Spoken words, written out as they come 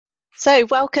So,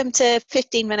 welcome to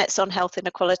 15 Minutes on Health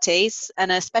Inequalities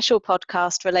and a special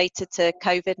podcast related to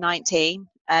COVID-19,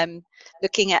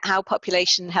 looking at how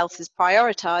population health is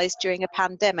prioritised during a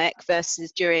pandemic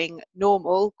versus during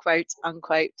normal, quote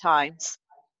unquote, times.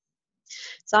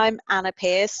 So, I'm Anna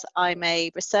Pearce. I'm a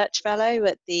research fellow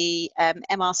at the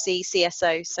MRC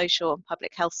CSO Social and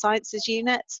Public Health Sciences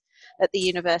Unit at the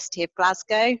University of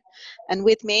Glasgow. And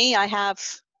with me, I have...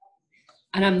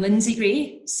 And I'm Lindsay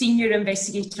Gray, Senior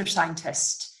Investigator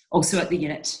Scientist, also at the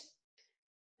unit.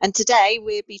 And today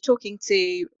we'll be talking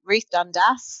to Ruth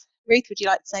Dundas. Ruth, would you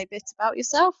like to say a bit about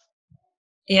yourself?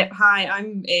 Yep, hi,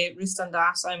 I'm Ruth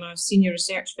Dundas. I'm a Senior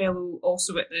Research Fellow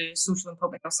also at the Social and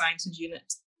Public Health Sciences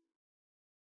Unit.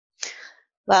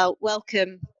 Well,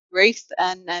 welcome, Ruth,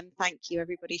 and thank you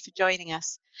everybody for joining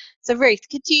us. So Ruth,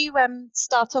 could you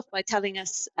start off by telling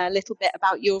us a little bit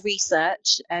about your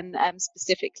research and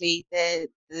specifically the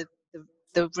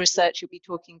research you'll be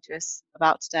talking to us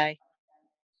about today?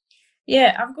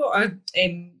 Yeah, I've got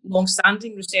a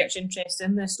long-standing research interest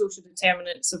in the social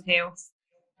determinants of health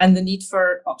and the need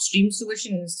for upstream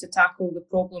solutions to tackle the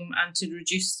problem and to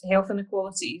reduce health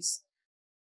inequalities.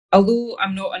 Although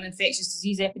I'm not an infectious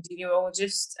disease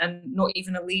epidemiologist and not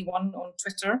even a lay one on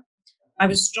Twitter, I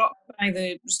was struck by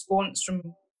the response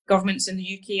from governments in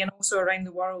the UK and also around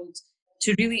the world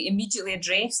to really immediately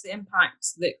address the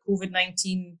impact that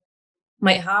COVID-19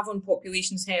 might have on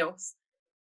populations' health,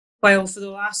 while for the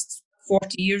last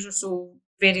 40 years or so,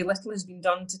 very little has been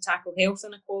done to tackle health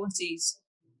inequalities.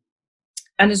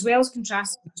 And as well as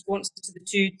contrasting responses to the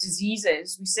two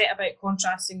diseases, we set about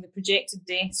contrasting the projected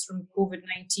deaths from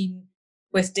COVID-19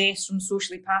 with deaths from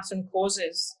socially patterned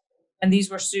causes. And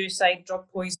these were suicide, drug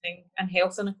poisoning, and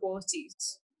health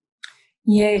inequalities.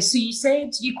 Yeah, so you said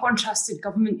you contrasted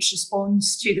government's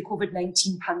response to the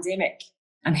COVID-19 pandemic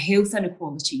and health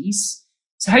inequalities.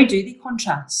 So how do they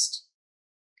contrast?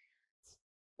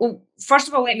 Well, first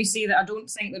of all, let me say that I don't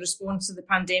think the response to the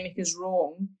pandemic is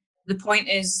wrong. The point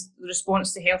is the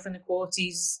response to health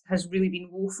inequalities has really been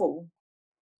woeful.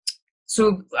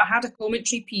 So I had a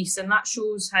commentary piece, and that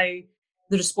shows how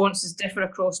the responses differ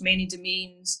across many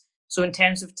domains. So in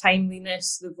terms of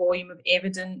timeliness, the volume of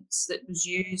evidence that was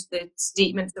used, the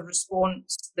statements of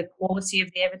response, the quality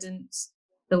of the evidence,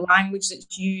 the language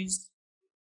that's used.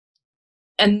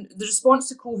 And the response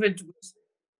to COVID was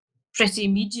pretty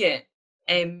immediate.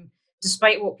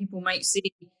 Despite what people might say,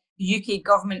 the UK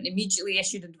government immediately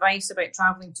issued advice about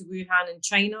travelling to Wuhan in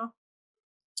China.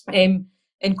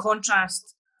 In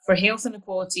contrast, for health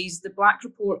inequalities, the Black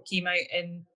Report came out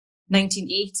in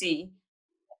 1980.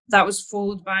 That was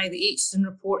followed by the Aitchison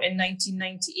Report in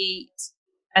 1998.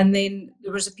 And then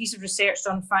there was a piece of research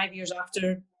done 5 years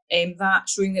after that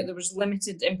showing that there was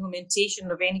limited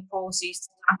implementation of any policies to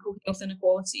tackle health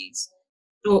inequalities.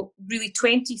 So really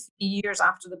 23 years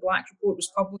after the Black Report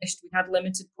was published, we had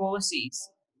limited policies.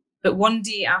 But one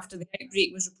day after the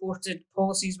outbreak was reported,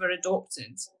 policies were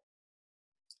adopted.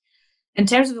 In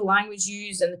terms of the language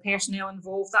used and the personnel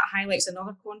involved, that highlights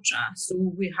another contrast. So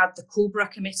we had the COBRA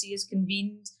committee as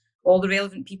convened. All the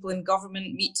relevant people in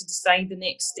government meet to decide the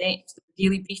next steps, the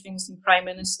daily briefings from Prime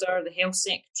Minister, the Health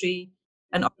Secretary,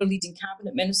 and other leading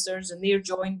cabinet ministers, and they're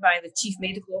joined by the Chief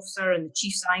Medical Officer and the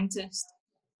Chief Scientist.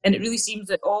 And it really seems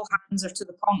that all hands are to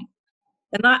the pump.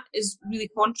 And that is really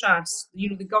contrast. You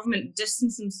know, the government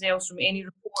distance themselves from any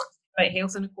reports about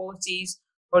health inequalities,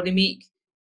 or they make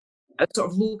a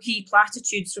sort of low-key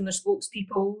platitudes from their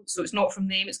spokespeople. So it's not from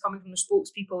them, it's coming from the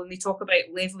spokespeople, and they talk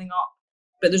about levelling up,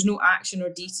 but there's no action or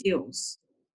details.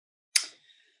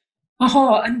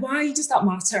 And why does that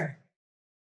matter?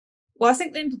 Well, I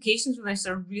think the implications of this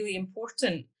are really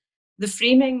important. The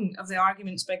framing of the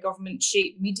arguments by government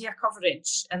shape media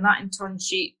coverage, and that in turn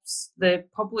shapes the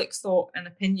public's thought and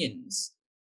opinions.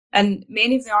 And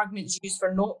many of the arguments used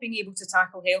for not being able to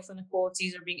tackle health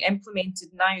inequalities are being implemented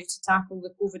now to tackle the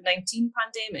COVID-19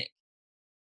 pandemic.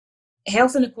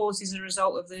 Health inequalities are a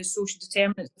result of the social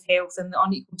determinants of health and the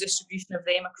unequal distribution of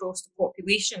them across the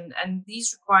population. And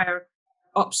these require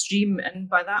upstream, and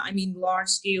by that I mean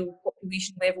large-scale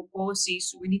population-level policies.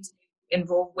 So we need to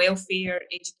involve welfare,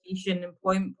 education,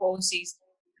 employment policies.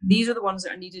 These are the ones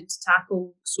that are needed to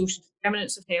tackle social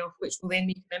determinants of health, which will then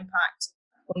make an impact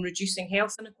on reducing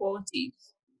health inequalities.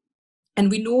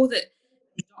 And we know that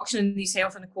reduction in these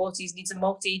health inequalities needs a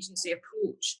multi-agency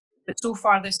approach, but so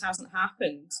far this hasn't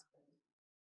happened.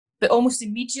 But almost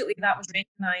immediately that was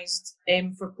recognised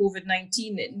for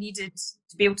COVID-19. It needed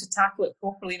to be able to tackle it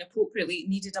properly and appropriately. It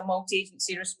needed a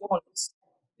multi-agency response.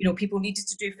 You know, people needed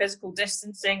to do physical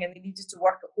distancing and they needed to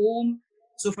work at home.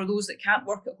 So for those that can't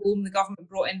work at home, the government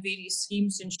brought in various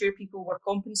schemes to ensure people were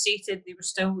compensated. They were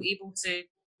still able to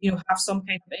have some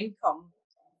kind of income.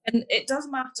 And it does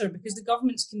matter because the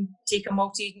governments can take a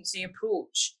multi-agency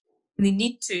approach, and they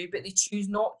need to, but they choose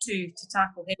not to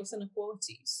tackle health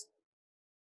inequalities.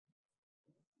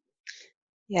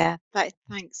 Yeah,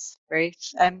 thanks,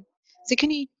 Ruth. So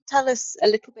can you tell us a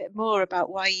little bit more about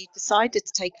why you decided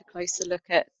to take a closer look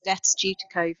at deaths due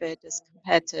to COVID as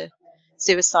compared to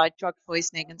suicide, drug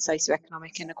poisoning, and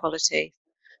socioeconomic inequality?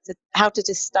 So how did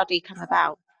this study come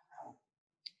about?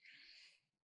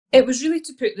 It was really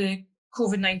to put the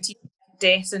COVID-19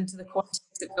 deaths into the context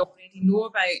that we already know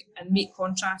about and make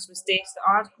contrast with deaths that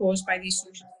are caused by these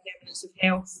social determinants of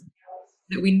health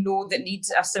that we know that need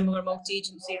a similar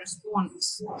multi-agency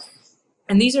response.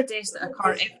 And these are deaths that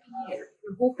occur every year.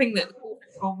 We're hoping that the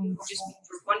COVID problem will just be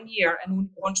for 1 year and only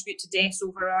contribute to deaths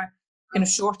over a kind of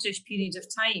shortish period of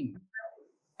time.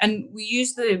 And we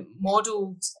used the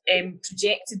modelled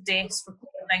projected deaths for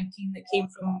COVID-19 that came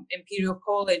from Imperial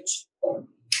College.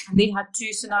 And they had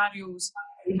two scenarios.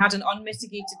 They had an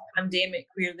unmitigated pandemic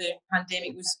where the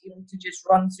pandemic was able to just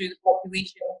run through the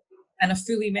population, and a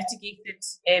fully mitigated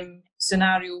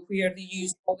scenario where they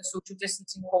used all the social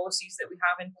distancing policies that we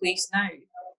have in place now.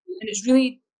 And it's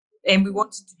really, we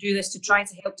wanted to do this to try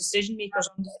to help decision makers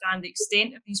understand the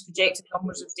extent of these projected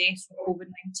numbers of deaths from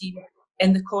COVID-19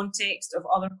 in the context of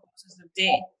other causes of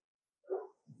death.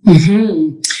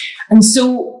 Mm-hmm. And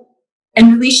so,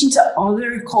 in relation to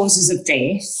other causes of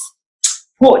death,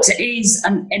 what is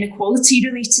an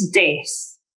inequality-related death?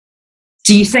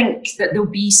 Do you think that there'll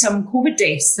be some COVID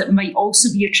deaths that might also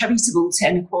be attributable to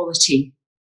inequality?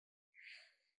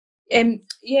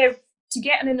 Yeah, to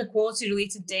get an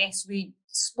inequality-related deaths, we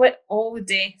split all the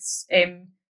deaths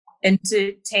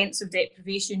into tenths of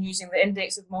deprivation using the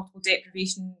index of multiple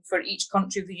deprivation for each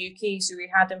country of the UK. So we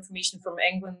had information from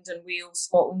England and Wales,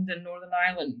 Scotland and Northern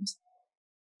Ireland.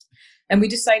 And we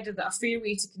decided that a fair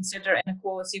way to consider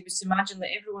inequality was to imagine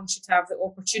that everyone should have the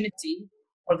opportunity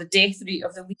or the death rate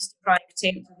of the least deprived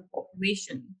tenth of the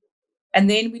population. And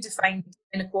then we defined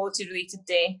inequality-related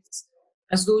deaths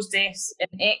as those deaths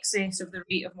in excess of the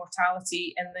rate of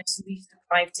mortality in this least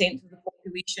deprived tenth of the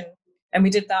population. And we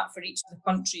did that for each of the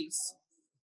countries.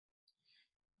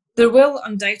 There will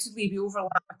undoubtedly be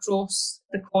overlap across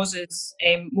the causes.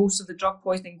 Most of the drug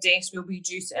poisoning deaths will be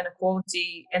due to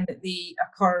inequality in that they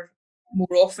occur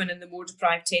more often in the more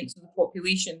deprived tenths of the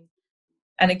population.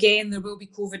 And again, there will be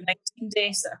COVID-19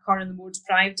 deaths that occur in the more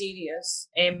deprived areas.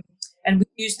 And we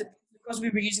used because we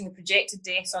were using the projected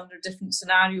deaths under different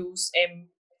scenarios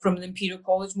from the Imperial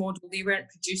College model, they weren't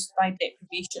produced by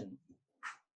deprivation.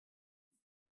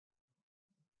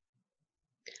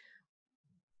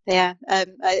 Yeah,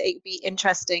 it would be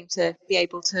interesting to be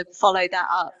able to follow that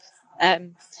up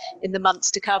in the months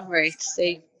to come, Ruth. So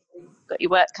you've got your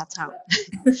work cut out.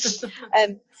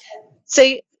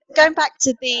 So going back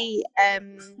to the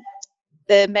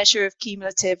measure of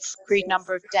cumulative crude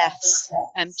number of deaths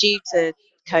due to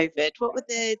COVID, what were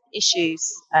the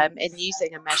issues in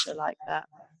using a measure like that?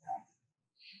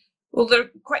 Well, there are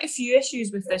quite a few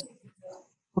issues with this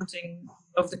reporting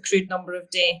of the crude number of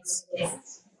deaths.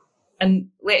 And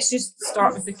let's just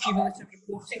start with the cumulative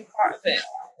reporting part of it.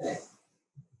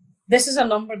 This is a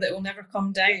number that will never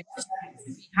come down. It's going to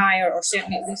be higher, or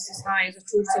certainly at least as high as the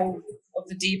total of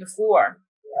the day before.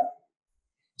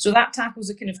 So that tackles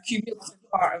the kind of cumulative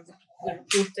part of the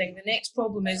reporting. The next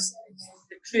problem is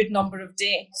the crude number of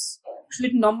deaths.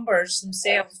 Crude numbers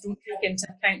themselves don't take into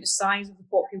account the size of the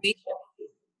population.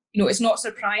 It's not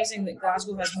surprising that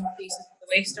Glasgow has more cases than the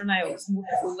Western Isles. More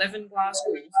people live in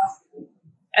Glasgow.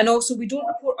 And also, we don't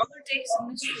report other deaths in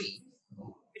this way.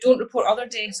 We don't report other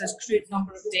deaths as crude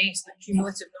number of deaths, the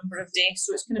cumulative number of deaths.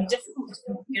 So it's kind of difficult to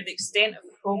compare the extent of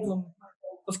the problem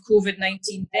of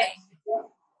COVID-19 death.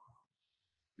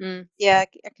 Yeah,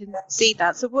 I can see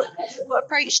that. So what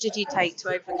approach did you take to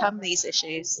overcome these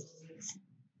issues?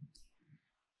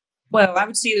 Well, I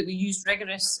would say that we used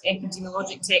rigorous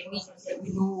epidemiologic techniques that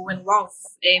we know and love.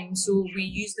 So we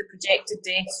used the projected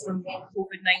deaths from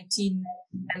COVID-19,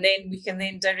 and then we can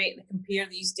then directly compare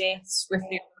these deaths with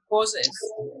the other causes.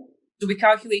 So we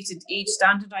calculated age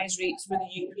standardised rates for the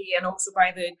UK and also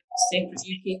by the separate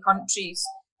UK countries.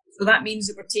 So that means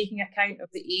that we're taking account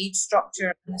of the age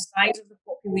structure and the size of the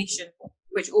population,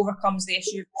 which overcomes the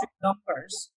issue of crude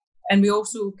numbers. And we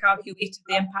also calculated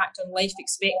the impact on life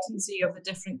expectancy of the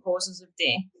different causes of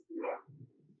death.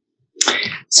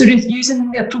 So, Ruth,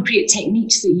 using the appropriate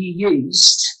techniques that you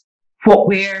used, what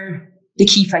were the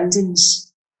key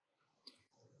findings?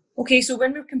 Okay, so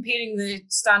when we're comparing the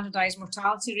standardised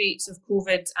mortality rates of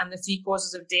COVID and the three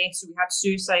causes of death, so we had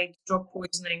suicide, drug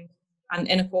poisoning, and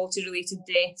inequality-related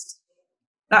deaths,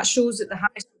 that shows that the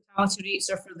highest mortality rates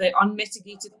are for the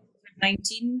unmitigated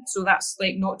COVID-19. So that's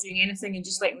like not doing anything and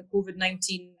just letting the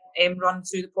COVID-19 run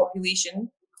through the population.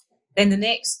 Then the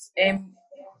next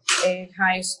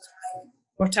highest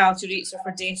mortality rates are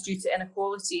for deaths due to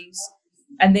inequalities.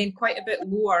 And then quite a bit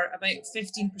lower, about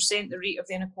 15%, the rate of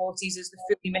the inequalities is the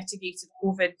fully mitigated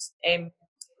COVID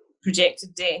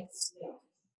projected deaths.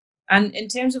 And in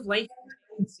terms of life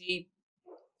expectancy,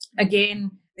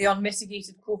 again, the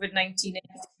unmitigated COVID-19 epidemic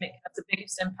had the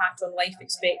biggest impact on life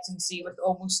expectancy, with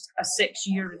almost a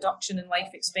 6-year reduction in life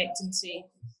expectancy.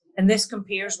 And this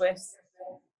compares with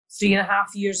 3.5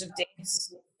 years of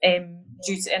deaths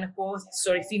due to inequality,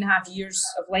 3.5 years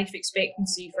of life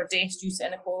expectancy for deaths due to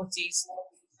inequalities,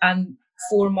 and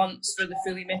 4 months for the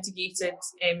fully mitigated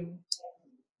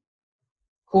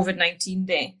COVID-19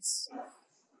 deaths.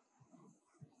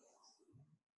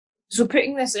 So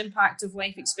putting this impact of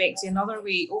life expectancy another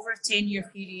way, over a 10-year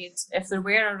period, if there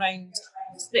were around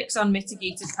 6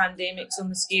 unmitigated pandemics on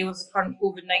the scale of the current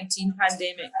COVID-19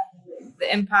 pandemic,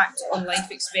 the impact on life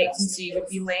expectancy would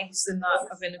be less than that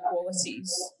of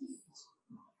inequalities.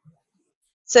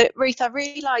 So, Ruth, I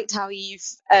really liked how you've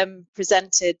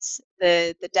presented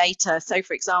the data. So,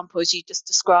 for example, as you just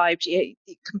described,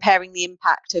 comparing the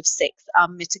impact of 6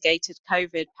 unmitigated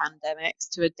COVID pandemics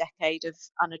to a decade of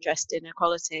unaddressed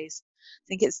inequalities. I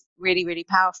think it's really, really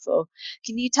powerful.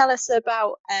 Can you tell us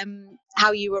about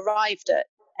how you arrived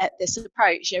at this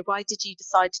approach? Why did you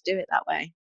decide to do it that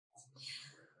way?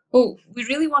 Well, we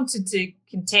really wanted to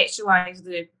contextualise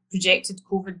the projected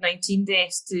COVID-19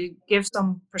 deaths to give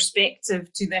some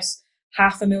perspective to this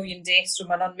 500,000 deaths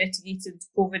from an unmitigated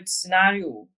COVID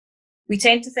scenario. We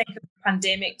tend to think of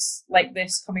pandemics like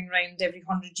this coming around every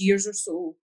 100 years or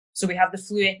so. So we had the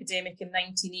flu epidemic in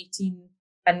 1918,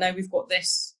 and now we've got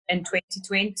this in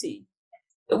 2020.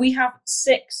 But we have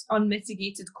 6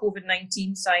 unmitigated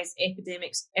COVID-19 sized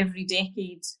epidemics every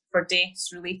decade for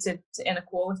deaths related to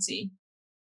inequality.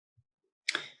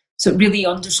 So it really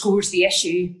underscores the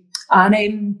issue.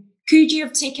 And could you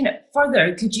have taken it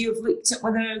further? Could you have looked at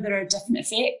whether there are different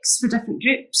effects for different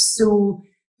groups? So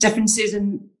differences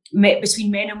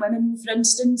between men and women, for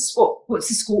instance? What's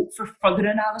the scope for further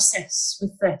analysis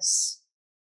with this?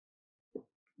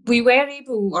 We are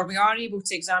able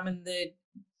to examine the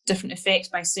different effects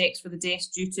by sex for the deaths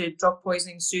due to drug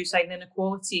poisoning, suicide and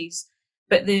inequalities.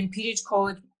 But the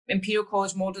Imperial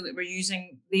College model that we're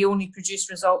using, they only produce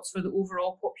results for the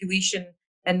overall population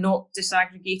and not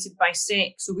disaggregated by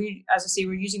sex. So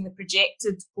we're using the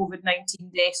projected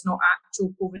COVID-19 deaths, not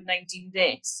actual COVID-19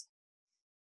 deaths.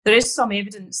 There is some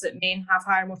evidence that men have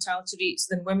higher mortality rates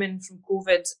than women from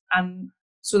COVID, and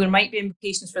so there might be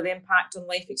implications for the impact on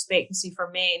life expectancy for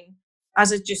men.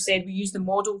 As I just said, we use the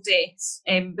model deaths,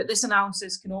 but this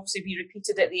analysis can obviously be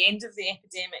repeated at the end of the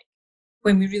epidemic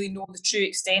when we really know the true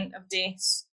extent of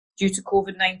deaths due to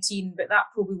COVID-19, but that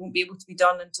probably won't be able to be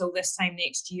done until this time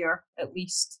next year, at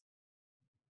least.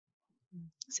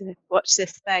 So watch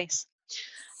this space.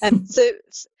 So,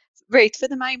 Ruth, for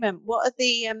the moment, what are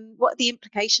the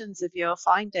implications of your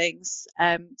findings?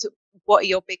 What are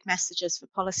your big messages for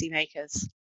policymakers?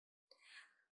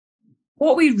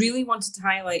 What we really wanted to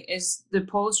highlight is the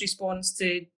policy response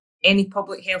to any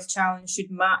public health challenge should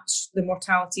match the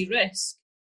mortality risk.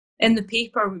 In the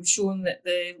paper, we've shown that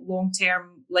the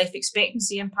long-term life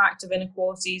expectancy impact of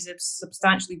inequalities is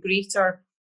substantially greater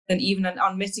than even an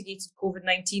unmitigated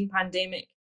COVID-19 pandemic,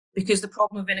 because the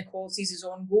problem of inequalities is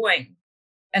ongoing.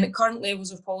 And at current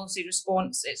levels of policy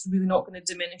response, it's really not going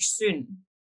to diminish soon.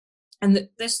 And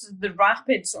the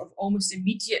rapid, sort of almost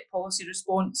immediate policy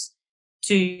response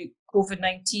to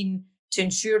COVID-19 to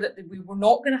ensure that we were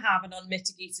not going to have an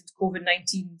unmitigated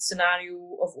COVID-19 scenario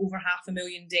of over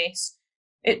 500,000 deaths.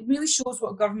 It really shows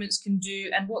what governments can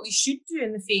do and what they should do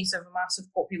in the face of a massive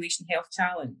population health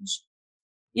challenge.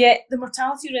 Yet the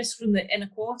mortality risk from the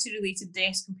inequality-related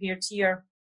deaths compared here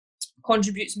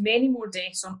contributes many more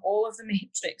deaths on all of the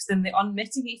metrics than the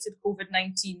unmitigated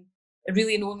COVID-19,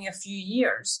 really in only a few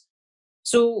years.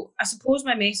 So I suppose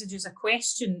my message is a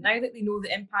question. Now that they know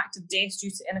the impact of deaths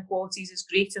due to inequalities is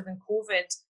greater than COVID,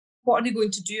 what are they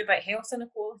going to do about health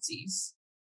inequalities?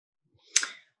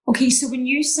 Okay, so when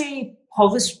you say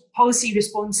policy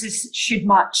responses should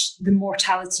match the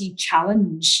mortality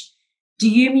challenge, do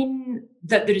you mean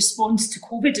that the response to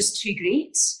COVID is too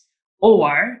great,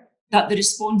 or that the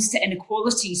response to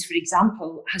inequalities, for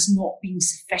example, has not been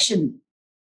sufficient?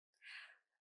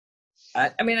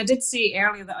 I did say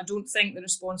earlier that I don't think the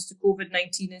response to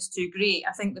COVID-19 is too great.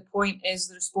 I think the point is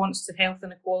the response to health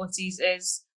inequalities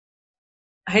is,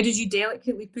 how did you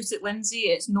delicately put it, Lindsay?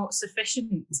 It's not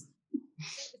sufficient.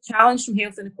 The challenge from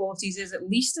health inequalities is at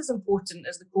least as important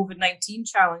as the COVID-19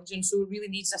 challenge, and so it really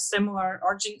needs a similar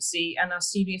urgency and a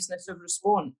seriousness of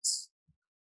response.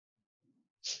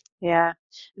 Yeah.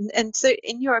 And so,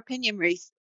 in your opinion,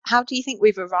 Ruth, how do you think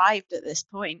we've arrived at this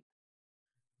point?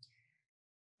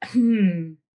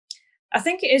 I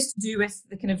think it is to do with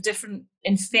the kind of different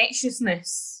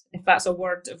infectiousness, if that's a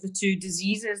word, of the two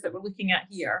diseases that we're looking at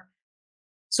here.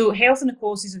 So health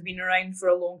inequalities have been around for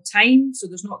a long time, so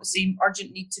there's not the same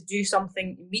urgent need to do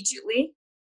something immediately.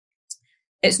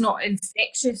 It's not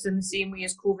infectious in the same way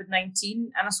as COVID-19.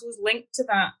 And I suppose linked to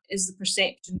that is the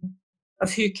perception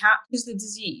of who catches the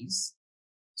disease.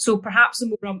 So perhaps the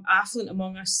more affluent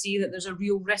among us see that there's a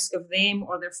real risk of them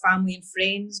or their family and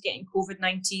friends getting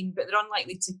COVID-19, but they're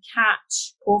unlikely to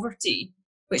catch poverty,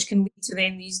 which can lead to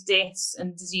then these deaths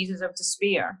and diseases of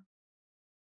despair.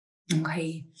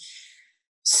 Okay.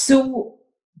 So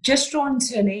just drawn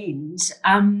to an end,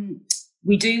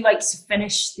 we do like to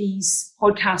finish these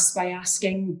podcasts by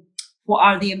asking, what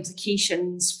are the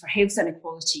implications for health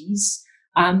inequalities?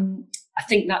 I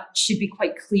think that should be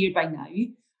quite clear by now.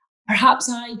 Perhaps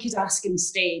I could ask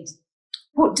instead,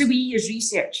 what do we as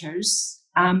researchers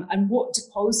and what do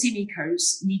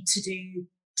policymakers need to do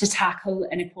to tackle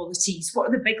inequalities? What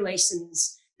are the big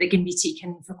lessons that can be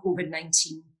taken for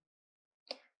COVID-19?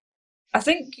 I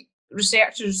think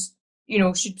researchers,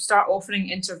 should start offering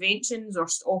interventions or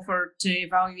offer to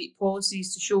evaluate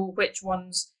policies to show which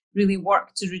ones really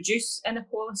work to reduce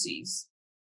inequalities.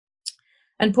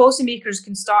 And policymakers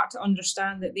can start to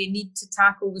understand that they need to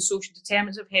tackle the social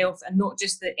determinants of health and not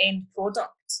just the end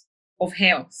product of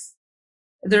health.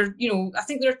 I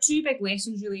think there are two big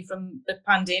lessons really from the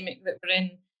pandemic that we're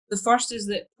in. The first is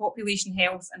that population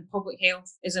health and public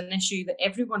health is an issue that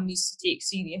everyone needs to take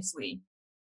seriously.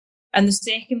 And the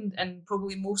second and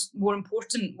probably more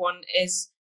important one is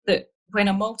that when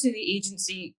a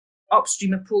multi-agency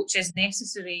upstream approach is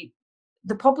necessary,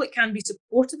 the public can be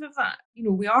supportive of that.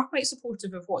 We are quite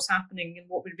supportive of what's happening and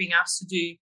what we're being asked to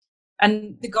do.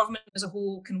 And the government as a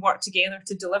whole can work together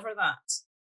to deliver that.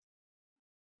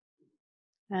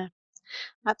 Yeah,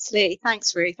 absolutely.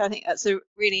 Thanks, Ruth. I think that's a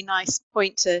really nice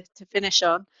point to finish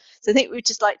on. So I think we'd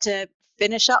just like to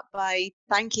finish up by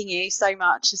thanking you so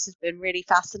much. This has been really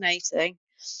fascinating.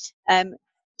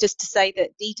 Just to say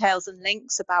that details and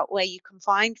links about where you can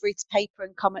find Ruth's paper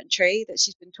and commentary that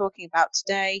she's been talking about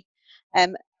today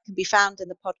can be found in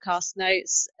the podcast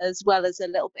notes, as well as a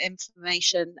little bit of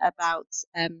information about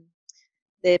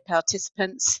the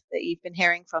participants that you've been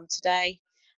hearing from today.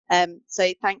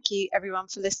 So thank you everyone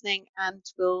for listening, and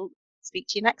we'll speak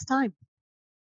to you next time.